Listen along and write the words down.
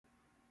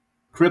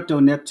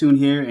Crypto Neptune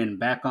here and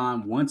back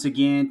on once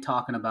again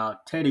talking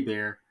about Teddy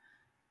Bear,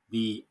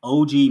 the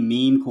OG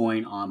meme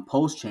coin on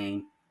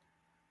Pulsechain.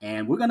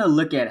 And we're going to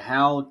look at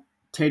how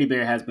Teddy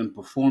Bear has been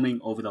performing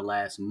over the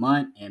last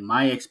month and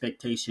my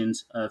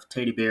expectations of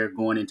Teddy Bear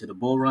going into the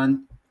bull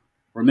run.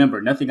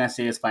 Remember, nothing I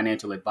say is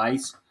financial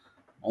advice,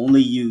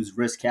 only use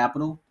risk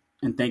capital.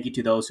 And thank you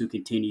to those who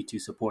continue to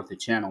support the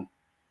channel.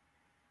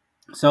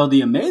 So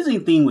the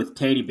amazing thing with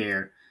Teddy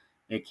Bear,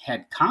 it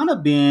had kind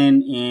of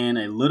been in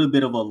a little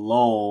bit of a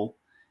lull.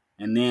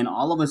 And then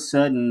all of a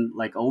sudden,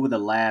 like over the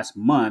last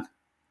month,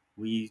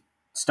 we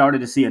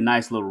started to see a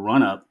nice little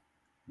run up.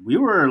 We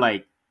were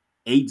like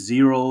 8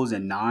 zeros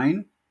and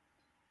 9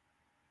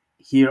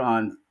 here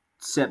on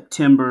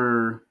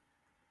September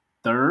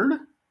 3rd.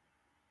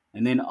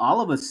 And then all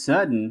of a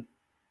sudden,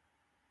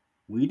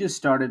 we just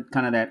started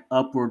kind of that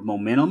upward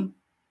momentum.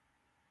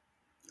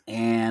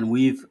 And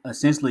we've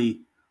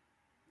essentially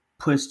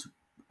pushed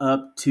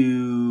up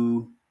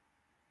to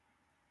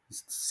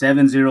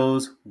 7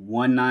 zeros,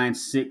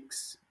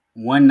 196,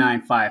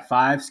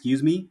 1955,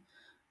 excuse me.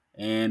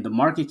 And the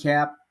market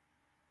cap,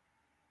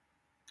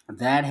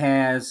 that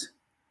has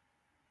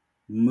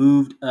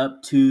moved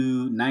up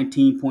to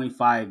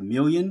 19.5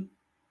 million.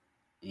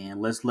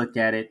 And let's look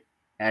at it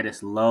at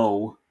its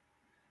low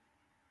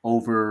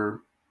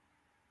over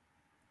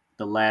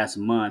the last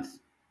month.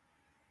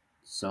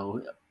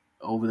 So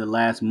over the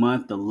last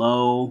month, the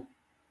low,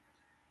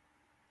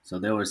 so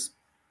there was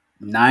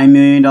 $9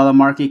 million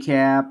market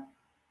cap.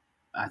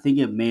 I think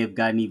it may have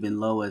gotten even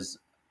low as,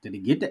 did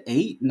it get to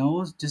 8?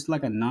 No, it's just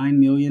like a 9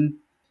 million.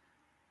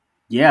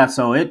 Yeah,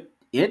 so it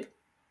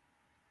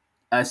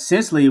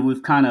essentially,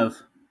 we've kind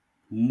of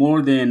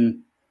more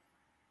than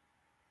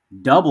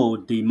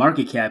doubled the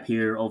market cap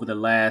here over the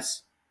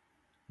last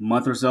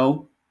month or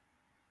so.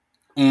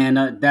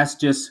 And that's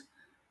just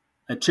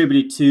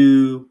attributed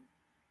to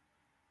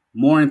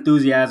more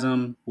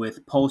enthusiasm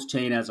with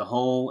Pulsechain as a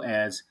whole,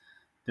 as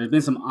there's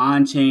been some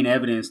on-chain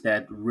evidence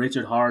that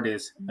Richard Hart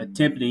is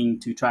attempting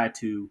to try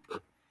to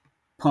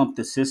pump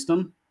the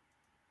system.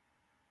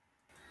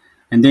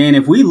 And then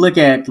if we look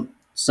at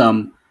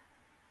some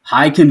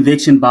high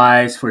conviction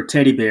buys for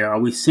Teddy Bear, are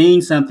we seeing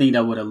something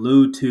that would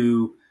allude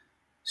to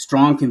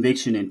strong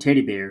conviction in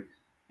Teddy Bear?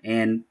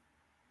 And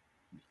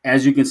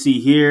as you can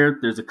see here,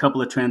 there's a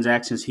couple of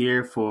transactions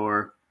here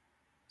for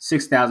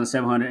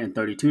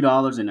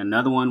 $6,732, and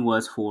another one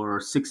was for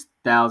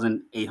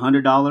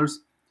 $6,800.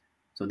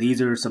 So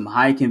these are some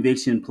high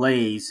conviction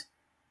plays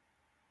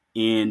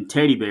in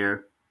Teddy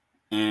Bear,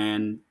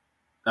 and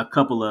a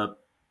couple of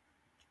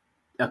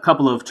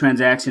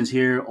transactions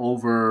here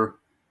over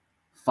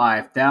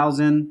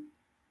 5,000.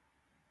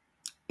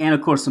 And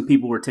of course, some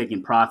people were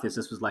taking profits.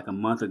 This was like a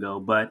month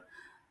ago, but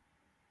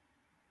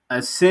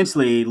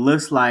essentially,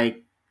 looks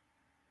like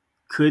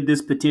could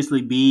this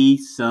potentially be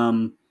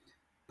some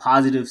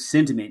positive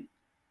sentiment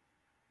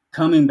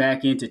coming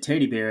back into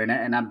Teddy Bear,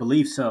 and I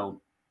believe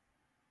so.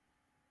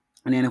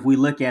 And then if we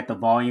look at the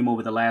volume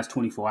over the last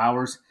 24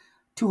 hours,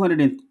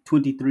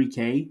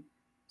 223K.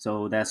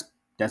 So that's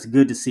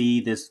good to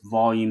see this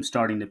volume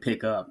starting to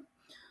pick up.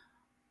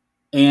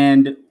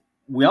 And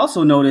we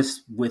also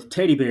noticed with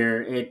Teddy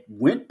Bear, it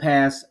went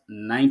past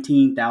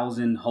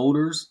 19,000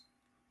 holders,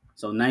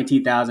 so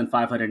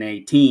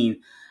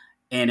 19,518,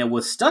 and it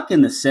was stuck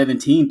in the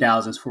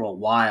 17,000s for a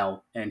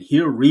while. And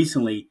here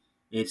recently,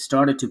 it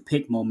started to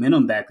pick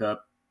momentum back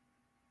up,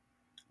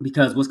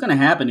 because what's going to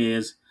happen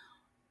is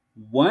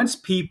once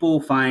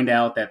people find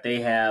out that they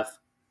have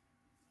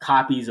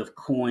copies of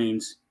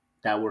coins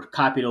that were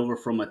copied over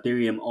from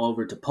Ethereum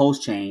over to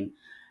Pulsechain,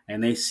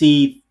 and they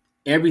see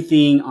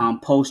everything on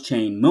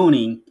Pulsechain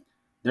mooning,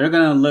 they're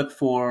going to look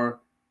for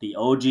the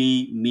OG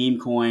meme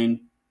coin.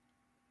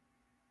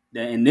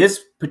 In this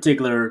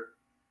particular,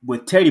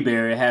 with Teddy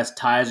Bear, it has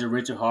ties to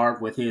Richard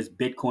Hart with his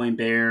Bitcoin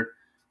Bear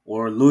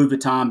or Louis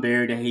Vuitton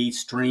Bear that he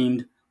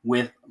streamed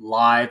with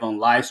live on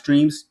live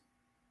streams.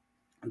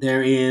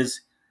 There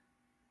is,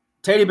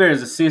 Teddy Bear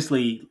is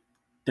essentially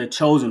the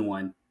chosen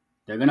one.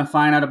 They're going to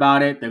find out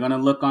about it. They're going to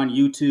look on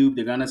YouTube.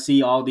 They're going to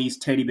see all these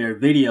Teddy Bear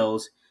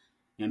videos,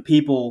 and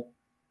people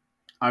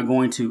are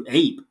going to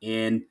ape.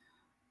 And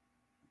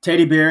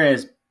Teddy Bear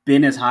has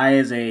been as high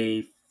as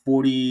a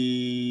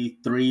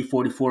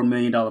 $44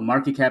 million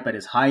market cap at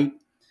its height.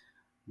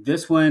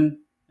 This one,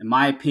 in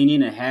my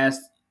opinion, it has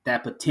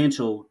that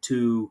potential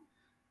to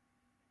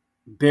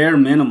bare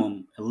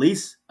minimum at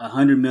least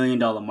 $100 million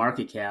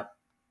market cap.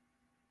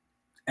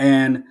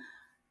 And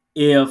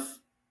if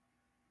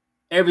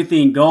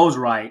everything goes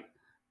right,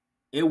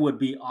 it would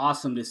be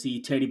awesome to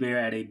see Teddy Bear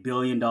at $1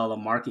 billion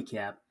market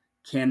cap.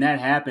 Can that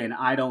happen?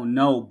 I don't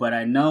know, but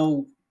I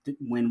know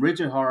when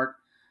Richard Hart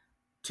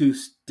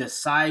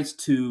decides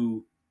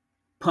to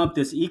pump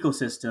this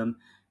ecosystem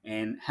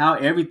and how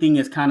everything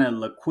is kind of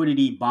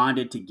liquidity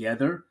bonded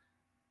together,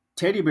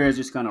 Teddy Bear is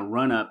just going to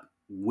run up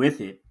with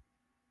it.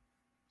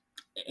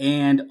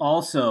 And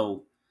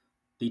also,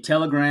 the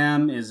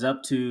Telegram is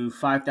up to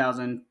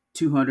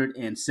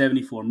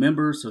 5,274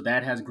 members, so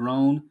that has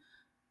grown.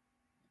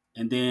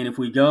 And then if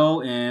we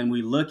go and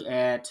we look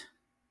at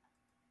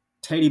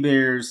Teddy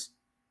Bear's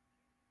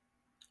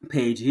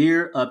page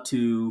here up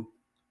to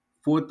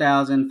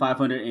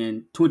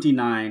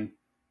 4,529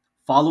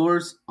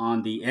 followers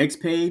on the X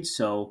page.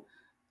 So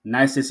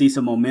nice to see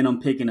some momentum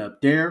picking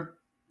up there.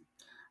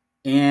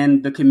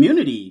 And the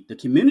community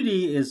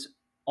is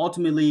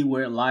ultimately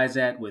where it lies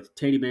at with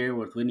Teddy Bear,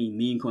 with any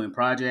Memecoin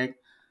project.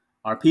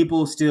 Are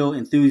people still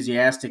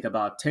enthusiastic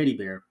about Teddy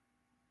Bear?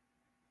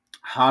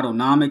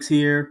 Hotonomics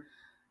here.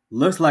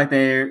 Looks like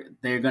they're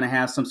going to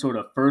have some sort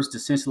of first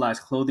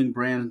decentralized clothing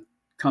brand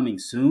coming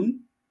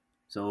soon.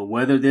 So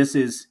whether this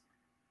is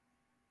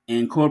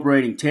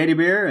incorporating Teddy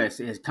Bear,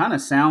 it kind of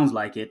sounds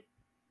like it.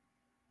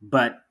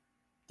 But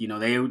you know,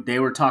 they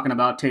were talking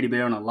about Teddy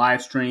Bear on a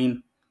live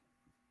stream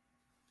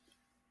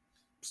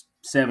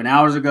 7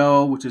 hours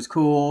ago, which is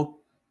cool.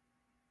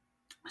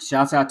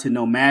 Shouts out to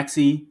No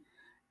Maxi,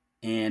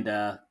 and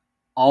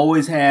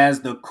always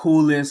has the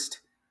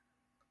coolest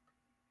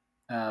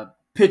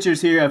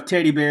pictures here of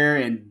Teddy Bear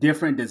and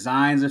different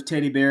designs of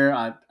Teddy Bear.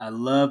 I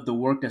love the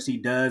work that she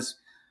does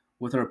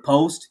with her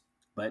post,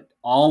 but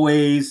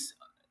always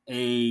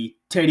a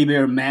Teddy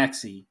Bear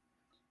maxi.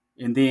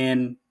 And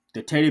then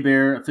the Teddy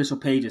Bear official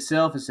page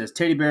itself, it says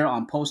Teddy Bear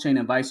on Pulsechain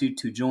invites you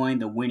to join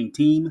the winning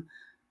team.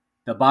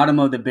 The bottom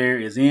of the bear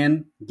is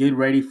in. Get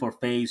ready for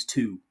phase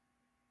 2.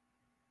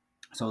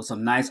 So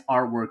some nice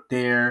artwork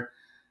there.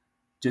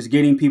 Just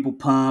getting people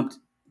pumped.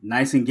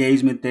 Nice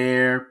engagement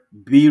there.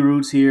 B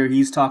Roots here.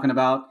 He's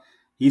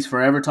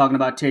forever talking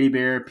about Teddy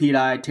Bear, Pete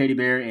I, Teddy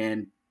Bear,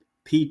 and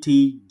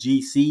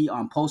PTGC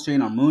on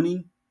Pulsechain on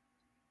Mooning.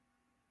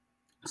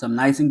 Some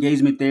nice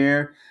engagement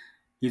there.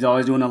 He's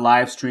always doing a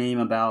live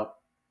stream about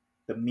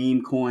the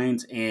meme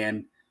coins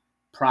and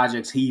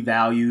projects he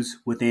values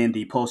within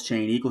the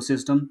Pulsechain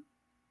ecosystem.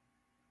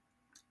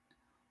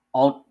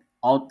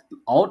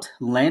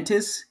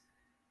 Altlantis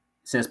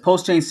says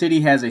Pulsechain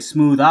City has a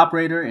smooth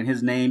operator and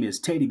his name is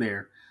Teddy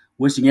Bear.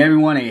 Wishing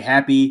everyone a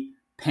happy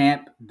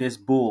Pamp This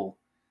Bull.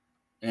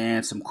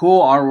 And some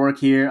cool artwork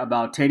here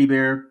about Teddy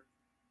Bear.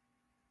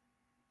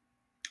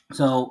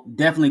 So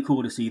definitely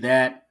cool to see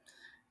that.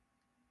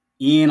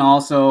 Ian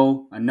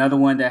also, another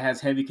one that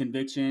has heavy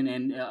conviction,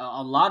 and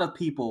a lot of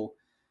people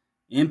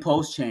in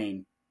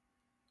Pulsechain.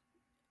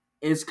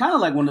 It's kind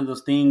of like one of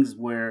those things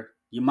where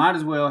you might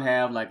as well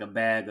have like a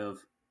bag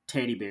of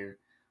Teddy Bear.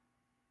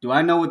 Do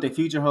I know what the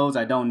future holds?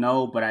 I don't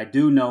know, but I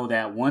do know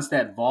that once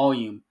that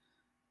volume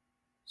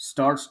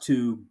starts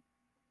to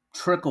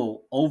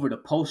trickle over to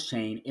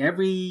Pulsechain,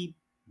 every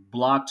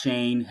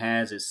blockchain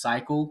has its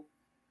cycle.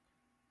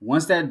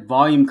 Once that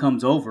volume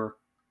comes over,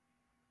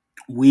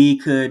 we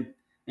could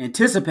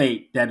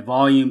anticipate that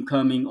volume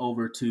coming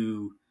over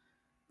to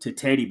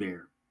Teddy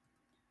Bear.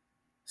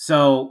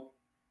 So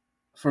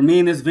for me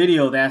in this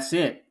video, that's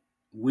it.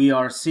 We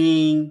are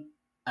seeing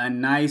a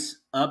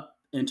nice up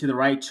into the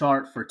right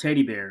chart for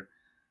Teddy Bear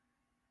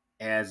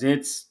as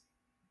it's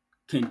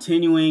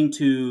continuing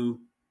to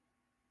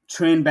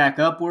trend back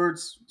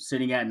upwards,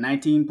 sitting at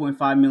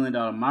 $19.5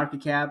 million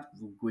market cap.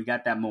 We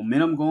got that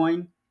momentum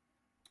going,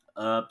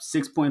 up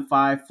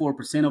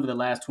 6.54% over the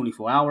last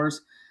 24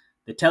 hours.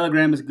 The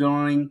Telegram is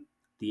growing.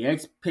 The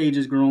X page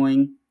is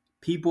growing.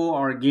 People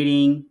are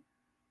getting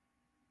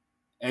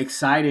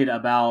excited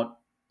about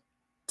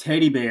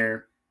Teddy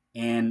Bear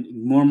and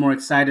more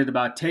excited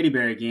about Teddy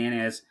Bear again,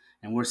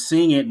 and we're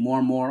seeing it more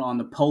and more on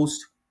the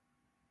post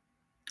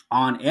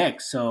on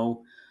X.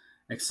 So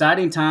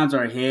exciting times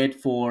are ahead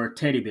for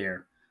Teddy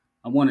Bear.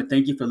 I want to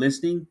thank you for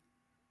listening,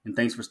 and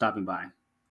thanks for stopping by.